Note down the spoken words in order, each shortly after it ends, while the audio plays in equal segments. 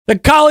The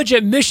college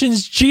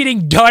admissions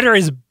cheating daughter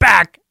is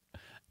back.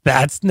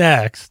 That's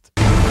next.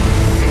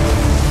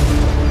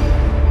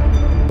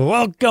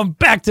 Welcome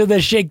back to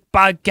the Shake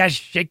Podcast,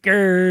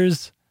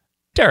 Shakers.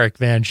 Derek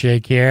Van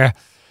Shake here.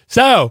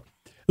 So,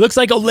 looks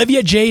like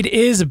Olivia Jade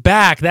is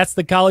back. That's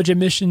the college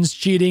admissions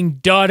cheating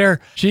daughter.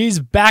 She's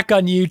back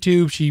on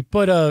YouTube. She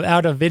put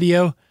out a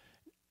video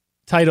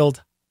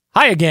titled,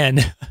 "Hi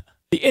Again."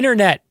 The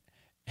internet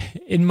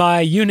in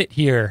my unit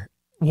here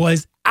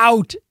was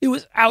out. It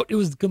was out. It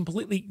was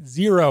completely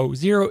zero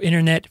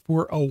internet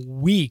for a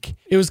week.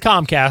 It was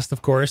Comcast,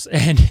 of course,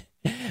 and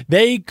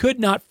they could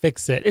not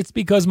fix it. It's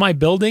because my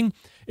building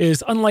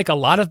is, unlike a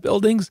lot of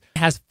buildings,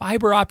 has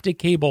fiber optic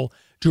cable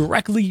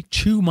directly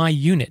to my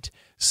unit.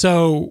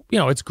 So,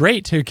 it's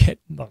great to get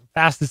the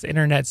fastest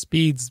internet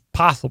speeds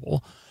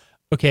possible,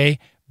 okay?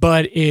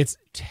 But it's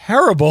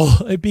terrible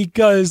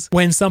because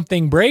when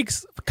something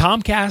breaks,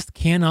 Comcast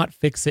cannot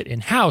fix it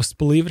in-house,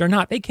 believe it or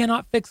not. They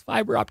cannot fix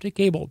fiber optic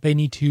cable. They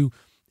need to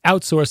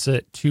outsource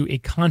it to a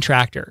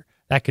contractor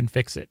that can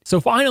fix it.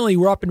 So finally,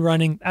 we're up and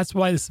running. That's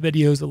why this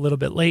video is a little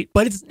bit late,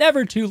 but it's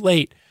never too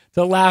late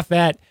to laugh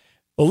at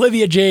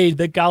Olivia Jade,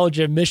 the college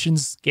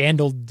admissions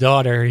scandal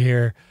daughter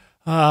here.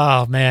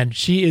 Oh man,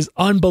 she is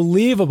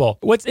unbelievable.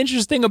 What's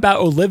interesting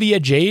about Olivia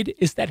Jade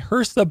is that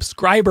her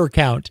subscriber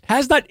count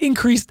has not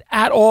increased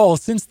at all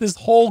since this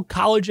whole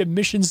college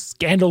admissions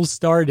scandal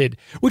started,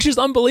 which is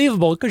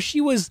unbelievable because she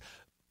was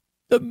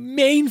the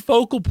main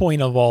focal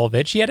point of all of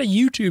it. She had a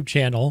YouTube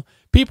channel.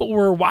 People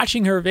were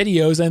watching her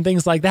videos and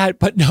things like that,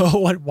 but no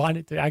one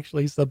wanted to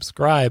actually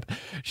subscribe.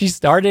 She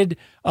started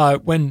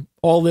when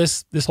all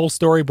this whole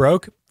story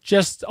broke,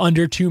 just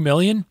under 2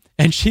 million.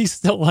 And she's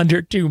still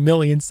under 2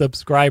 million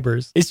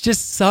subscribers. It's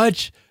just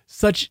such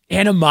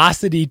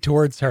animosity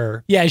towards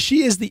her. Yeah,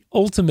 she is the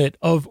ultimate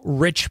of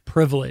rich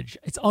privilege.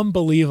 It's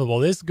unbelievable.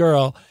 This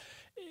girl,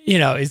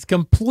 is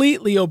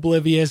completely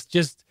oblivious.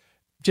 Just,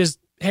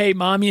 hey,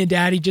 mommy and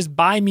daddy, just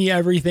buy me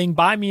everything.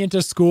 Buy me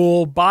into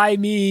school. Buy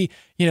me,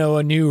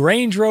 a new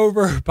Range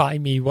Rover. Buy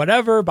me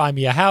whatever. Buy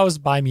me a house.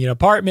 Buy me an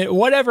apartment.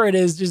 Whatever it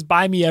is, just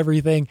buy me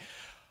everything.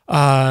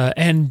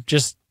 And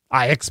just,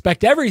 I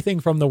expect everything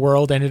from the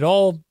world, and it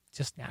all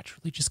just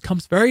naturally just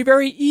comes very,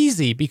 very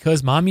easy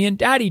because mommy and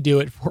daddy do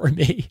it for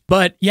me.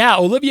 But yeah,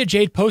 Olivia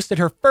Jade posted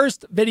her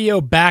first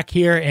video back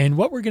here. And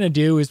what we're going to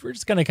do is we're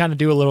just going to kind of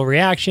do a little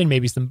reaction,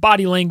 maybe some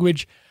body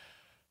language.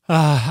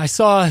 I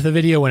saw the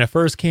video when it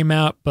first came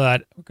out,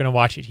 but we're going to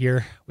watch it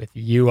here with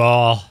you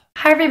all.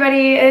 Hi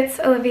everybody, it's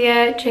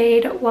Olivia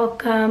Jade.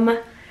 Welcome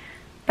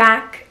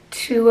back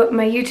to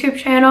my YouTube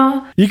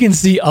channel. You can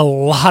see a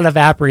lot of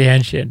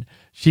apprehension.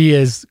 She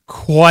is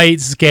quite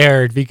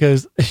scared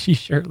because she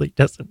surely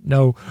doesn't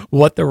know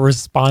what the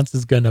response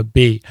is going to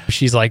be.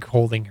 She's like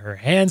holding her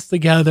hands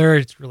together.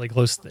 It's really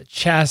close to the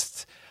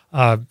chest,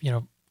 kind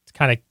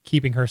of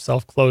keeping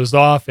herself closed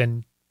off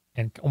and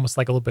almost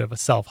like a little bit of a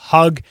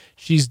self-hug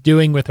she's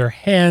doing with her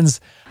hands.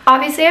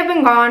 Obviously, I've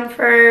been gone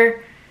for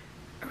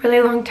a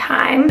really long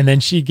time. And then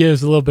she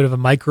gives a little bit of a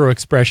micro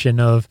expression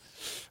of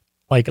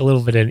like a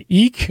little bit of an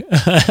eek.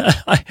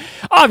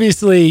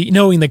 Obviously,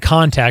 knowing the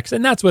context,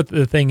 and that's what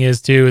the thing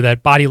is too,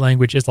 that body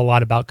language is a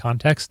lot about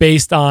context.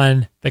 Based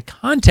on the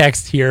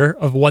context here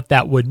of what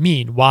that would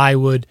mean, why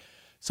would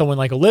someone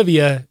like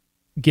Olivia,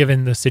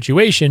 given the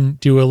situation,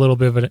 do a little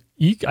bit of an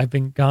eek? I've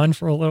been gone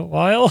for a little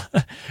while.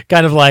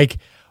 Kind of like,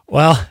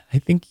 well, I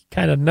think you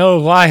kind of know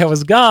why I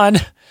was gone.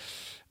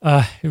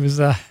 It was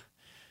a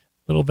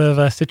little bit of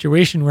a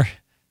situation we're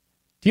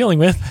dealing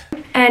with.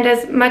 And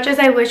as much as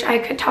I wish I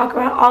could talk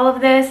about all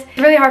of this, it's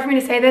really hard for me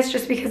to say this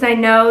just because I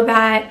know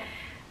that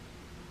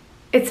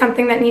it's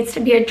something that needs to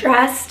be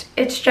addressed.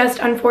 It's just,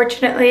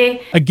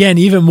 unfortunately, again,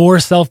 even more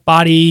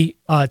self-body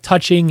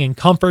touching and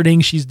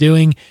comforting she's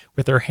doing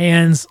with her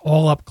hands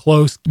all up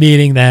close,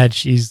 meaning that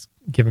she's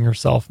giving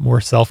herself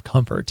more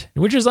self-comfort,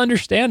 which is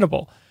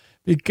understandable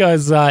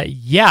because,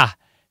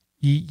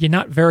 you're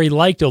not very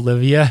liked,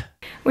 Olivia.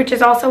 Which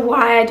is also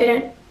why I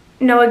didn't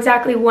know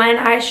exactly when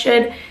I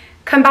should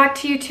come back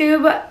to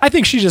YouTube. I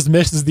think she just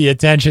misses the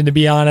attention, to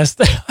be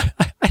honest.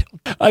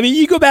 I mean,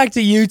 you go back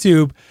to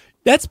YouTube,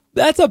 that's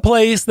a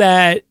place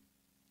that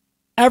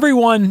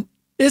everyone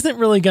isn't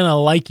really going to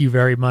like you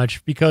very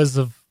much because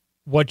of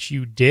what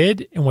you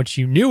did and what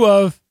you knew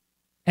of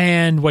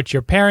and what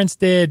your parents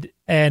did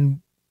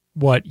and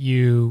what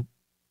you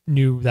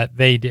knew that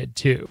they did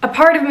too. A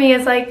part of me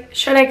is like,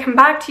 should I come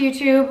back to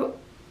YouTube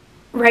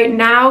right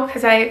now?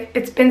 Because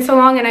it's been so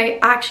long and I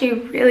actually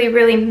really,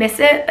 really miss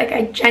it. Like,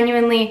 I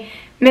genuinely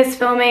miss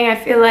filming. I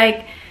feel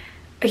like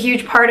a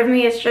huge part of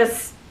me is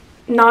just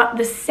not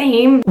the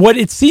same. What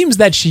it seems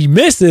that she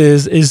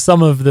misses is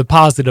some of the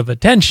positive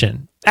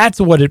attention. That's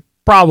what it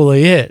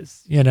probably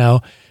is.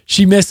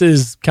 She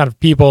misses kind of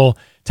people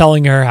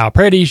telling her how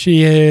pretty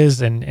she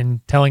is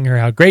and telling her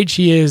how great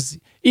she is,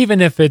 even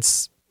if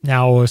it's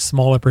now a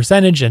smaller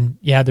percentage. And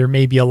yeah, there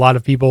may be a lot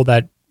of people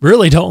that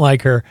really don't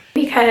like her.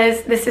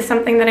 Because this is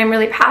something that I'm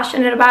really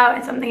passionate about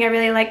and something I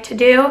really like to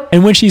do.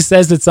 And when she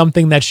says it's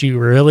something that she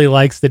really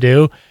likes to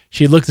do,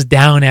 she looks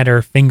down at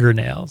her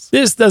fingernails.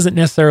 This doesn't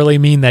necessarily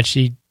mean that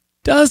she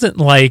doesn't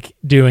like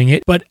doing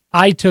it, but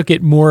I took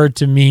it more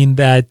to mean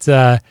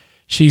that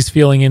she's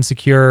feeling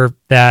insecure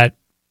that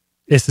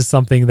this is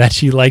something that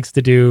she likes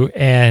to do,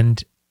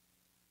 and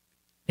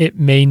it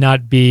may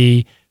not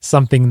be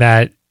something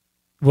that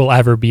will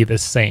ever be the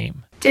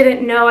same.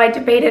 Didn't know. I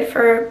debated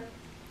for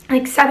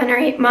like 7 or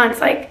 8 months,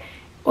 like,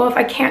 well, if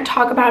I can't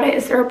talk about it,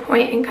 is there a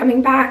point in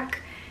coming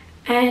back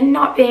and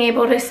not being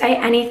able to say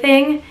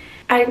anything?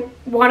 I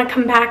want to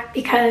come back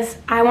because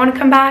I want to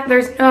come back.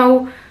 There's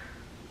no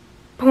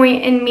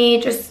point in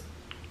me just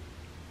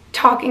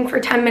talking for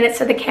 10 minutes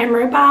to the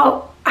camera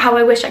about how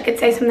I wish I could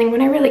say something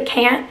when I really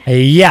can't.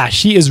 Yeah,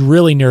 she is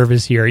really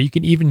nervous here. You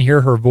can even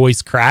hear her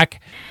voice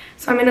crack.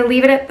 So I'm going to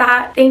leave it at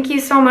that. Thank you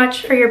so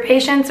much for your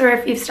patience, or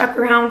if you've stuck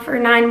around for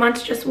 9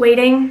 months just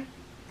waiting.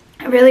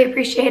 I really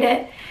appreciate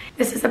it.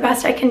 This is the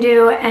best I can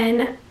do,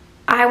 and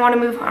I want to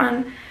move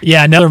on.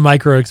 Yeah, another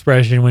micro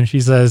expression when she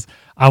says,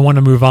 I want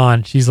to move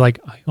on. She's like,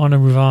 I want to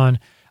move on.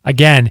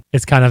 Again,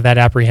 it's kind of that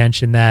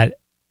apprehension that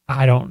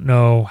I don't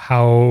know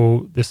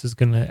how this is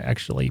going to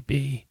actually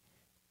be.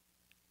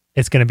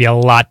 It's going to be a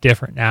lot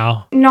different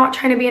now. Not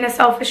trying to be in a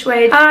selfish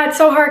way. It's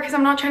so hard because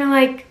I'm not trying to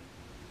like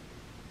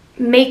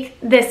make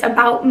this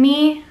about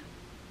me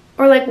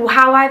or like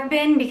how I've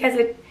been, because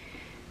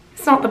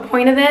it's not the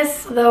point of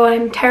this, although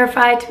I'm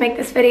terrified to make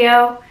this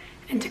video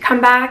and to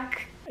come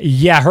back.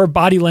 Yeah, her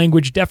body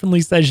language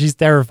definitely says she's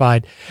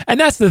terrified. And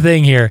that's the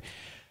thing here.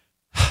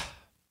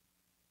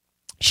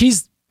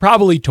 She's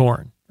probably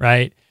torn,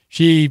 right?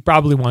 She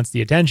probably wants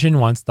the attention,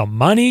 wants the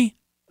money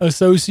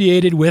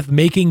associated with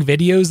making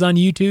videos on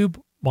YouTube,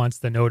 wants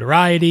the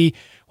notoriety,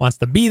 wants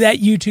to be that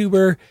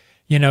YouTuber,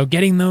 you know,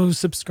 getting those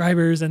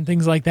subscribers and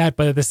things like that.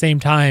 But at the same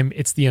time,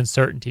 it's the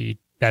uncertainty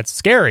that's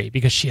scary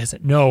because she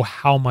doesn't know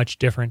how much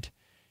different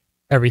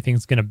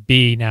everything's going to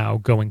be now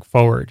going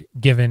forward,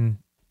 given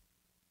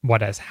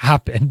what has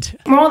happened.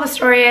 Moral of the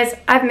story is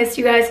I've missed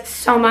you guys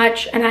so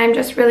much, and I'm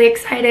just really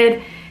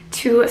excited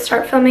to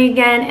start filming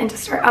again and to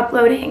start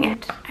uploading,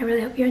 and I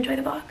really hope you enjoy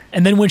the vlog.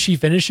 And then when she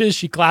finishes,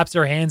 she claps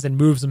her hands and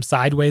moves them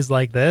sideways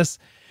like this.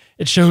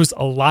 It shows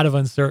a lot of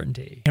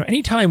uncertainty. You know,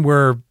 anytime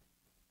we're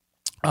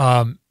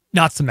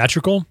not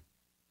symmetrical,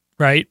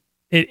 right,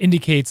 it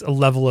indicates a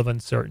level of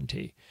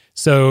uncertainty.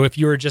 So if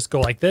you were just go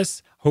like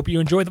this, hope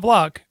you enjoy the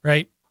vlog,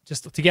 right,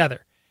 just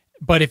together.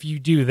 But if you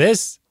do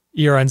this,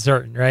 you're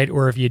uncertain, right?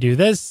 Or if you do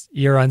this,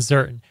 you're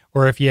uncertain.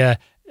 Or if you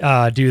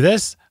do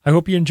this, I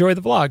hope you enjoy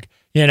the vlog.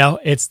 You know,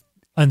 it's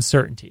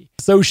uncertainty.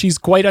 So she's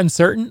quite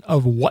uncertain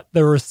of what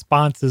the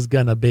response is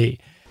going to be.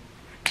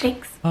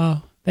 Thanks.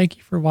 Oh, thank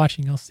you for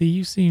watching. I'll see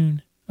you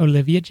soon.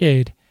 Olivia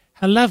Jade.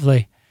 How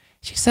lovely.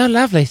 She's so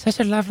lovely. Such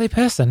a lovely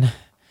person.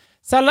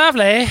 So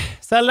lovely.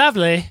 So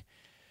lovely.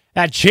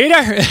 A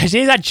cheater.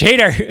 She's a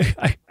cheater.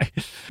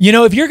 You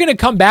know, if you're going to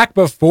come back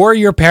before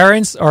your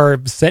parents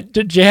are sent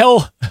to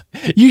jail,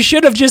 you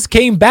should have just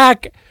came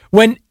back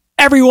when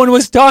everyone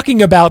was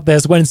talking about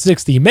this, when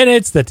 60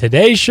 Minutes, the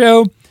Today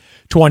Show,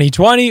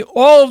 2020,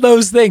 all of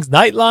those things,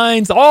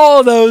 Nightlines,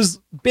 all those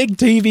big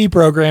TV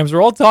programs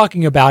are all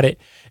talking about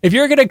it. If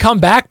you're going to come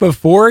back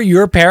before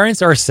your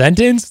parents are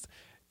sentenced,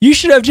 you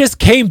should have just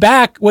came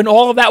back when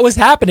all of that was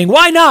happening.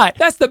 Why not?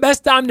 That's the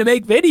best time to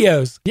make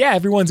videos. Yeah,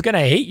 everyone's going to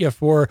hate you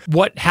for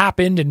what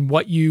happened and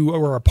what you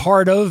were a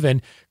part of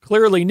and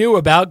clearly knew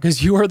about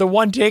because you were the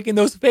one taking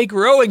those fake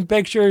rowing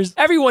pictures.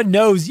 Everyone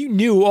knows you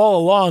knew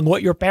all along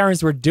what your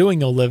parents were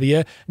doing,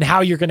 Olivia, and how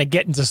you're going to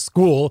get into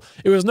school.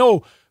 It was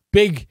no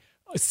big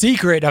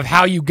secret of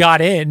how you got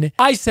in.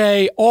 I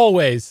say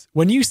always,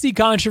 when you see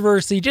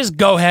controversy, just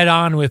go head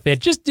on with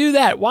it. Just do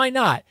that. Why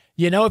not?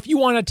 You know, if you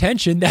want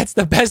attention, that's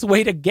the best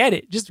way to get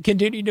it. Just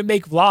continue to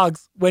make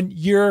vlogs when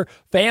your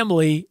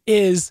family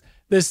is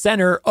the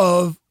center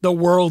of the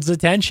world's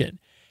attention.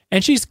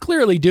 And she's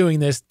clearly doing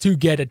this to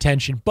get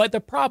attention. But the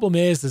problem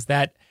is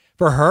that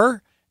for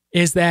her,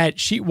 is that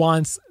she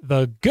wants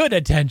the good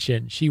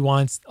attention. She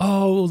wants,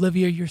 oh,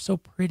 Olivia, you're so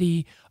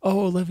pretty.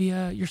 Oh,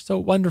 Olivia, you're so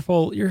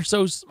wonderful. You're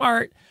so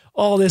smart.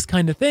 All this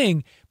kind of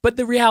thing. But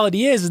the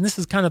reality is, and this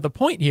is kind of the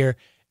point here,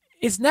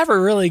 it's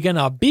never really going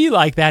to be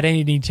like that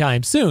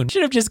anytime soon.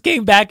 Should have just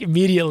came back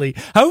immediately.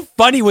 How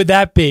funny would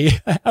that be?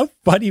 How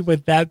funny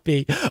would that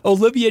be?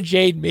 Olivia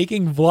Jade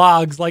making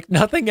vlogs like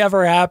nothing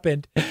ever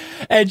happened.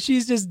 And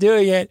she's just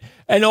doing it.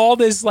 And all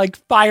this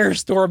like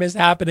firestorm is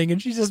happening.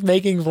 And she's just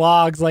making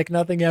vlogs like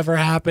nothing ever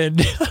happened.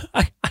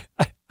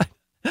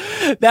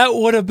 That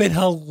would have been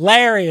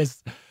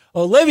hilarious.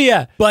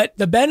 Olivia. But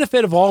the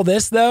benefit of all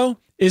this, though,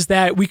 is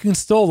that we can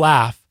still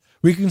laugh.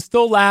 We can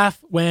still laugh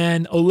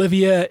when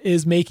Olivia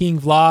is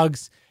making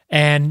vlogs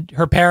and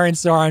her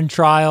parents are on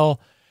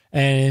trial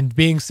and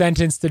being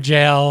sentenced to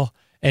jail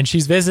and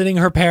she's visiting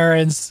her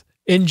parents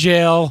in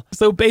jail.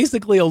 So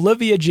basically,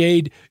 Olivia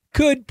Jade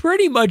could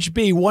pretty much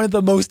be one of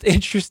the most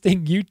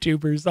interesting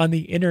YouTubers on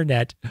the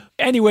internet.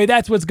 Anyway,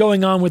 that's what's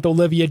going on with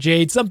Olivia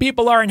Jade. Some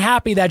people aren't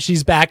happy that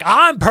she's back.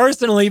 I'm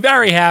personally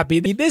very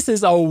happy. This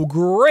is a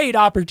great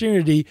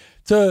opportunity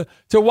to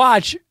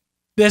watch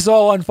this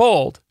all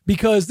unfold,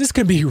 because this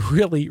could be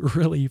really,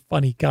 really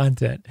funny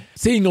content.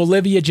 Seeing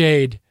Olivia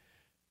Jade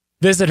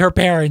visit her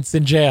parents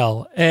in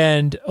jail,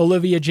 and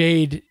Olivia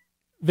Jade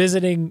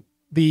visiting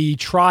the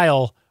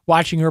trial,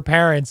 watching her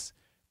parents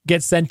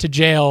get sent to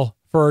jail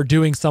for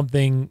doing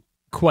something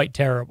quite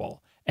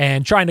terrible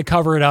and trying to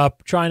cover it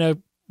up, trying to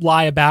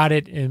lie about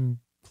it and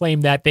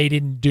claim that they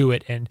didn't do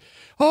it. And,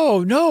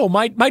 oh no,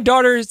 my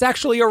daughter is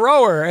actually a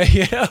rower.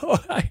 You know,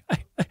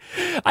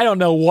 I don't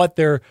know what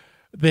their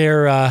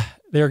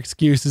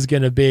excuse is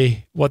going to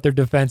be, what their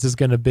defense is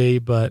going to be,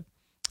 but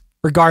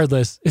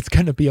regardless, it's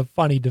going to be a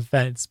funny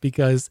defense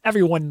because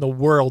everyone in the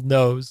world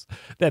knows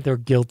that they're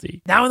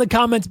guilty. Now in the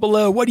comments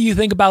below, what do you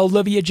think about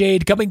Olivia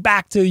Jade coming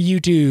back to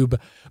YouTube?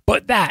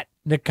 Put that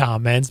in the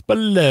comments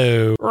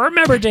below.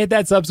 Remember to hit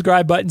that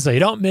subscribe button so you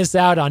don't miss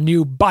out on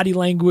new body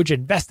language,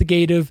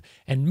 investigative,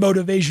 and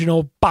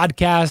motivational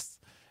podcasts.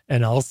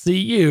 And I'll see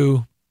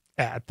you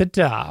at the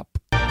top.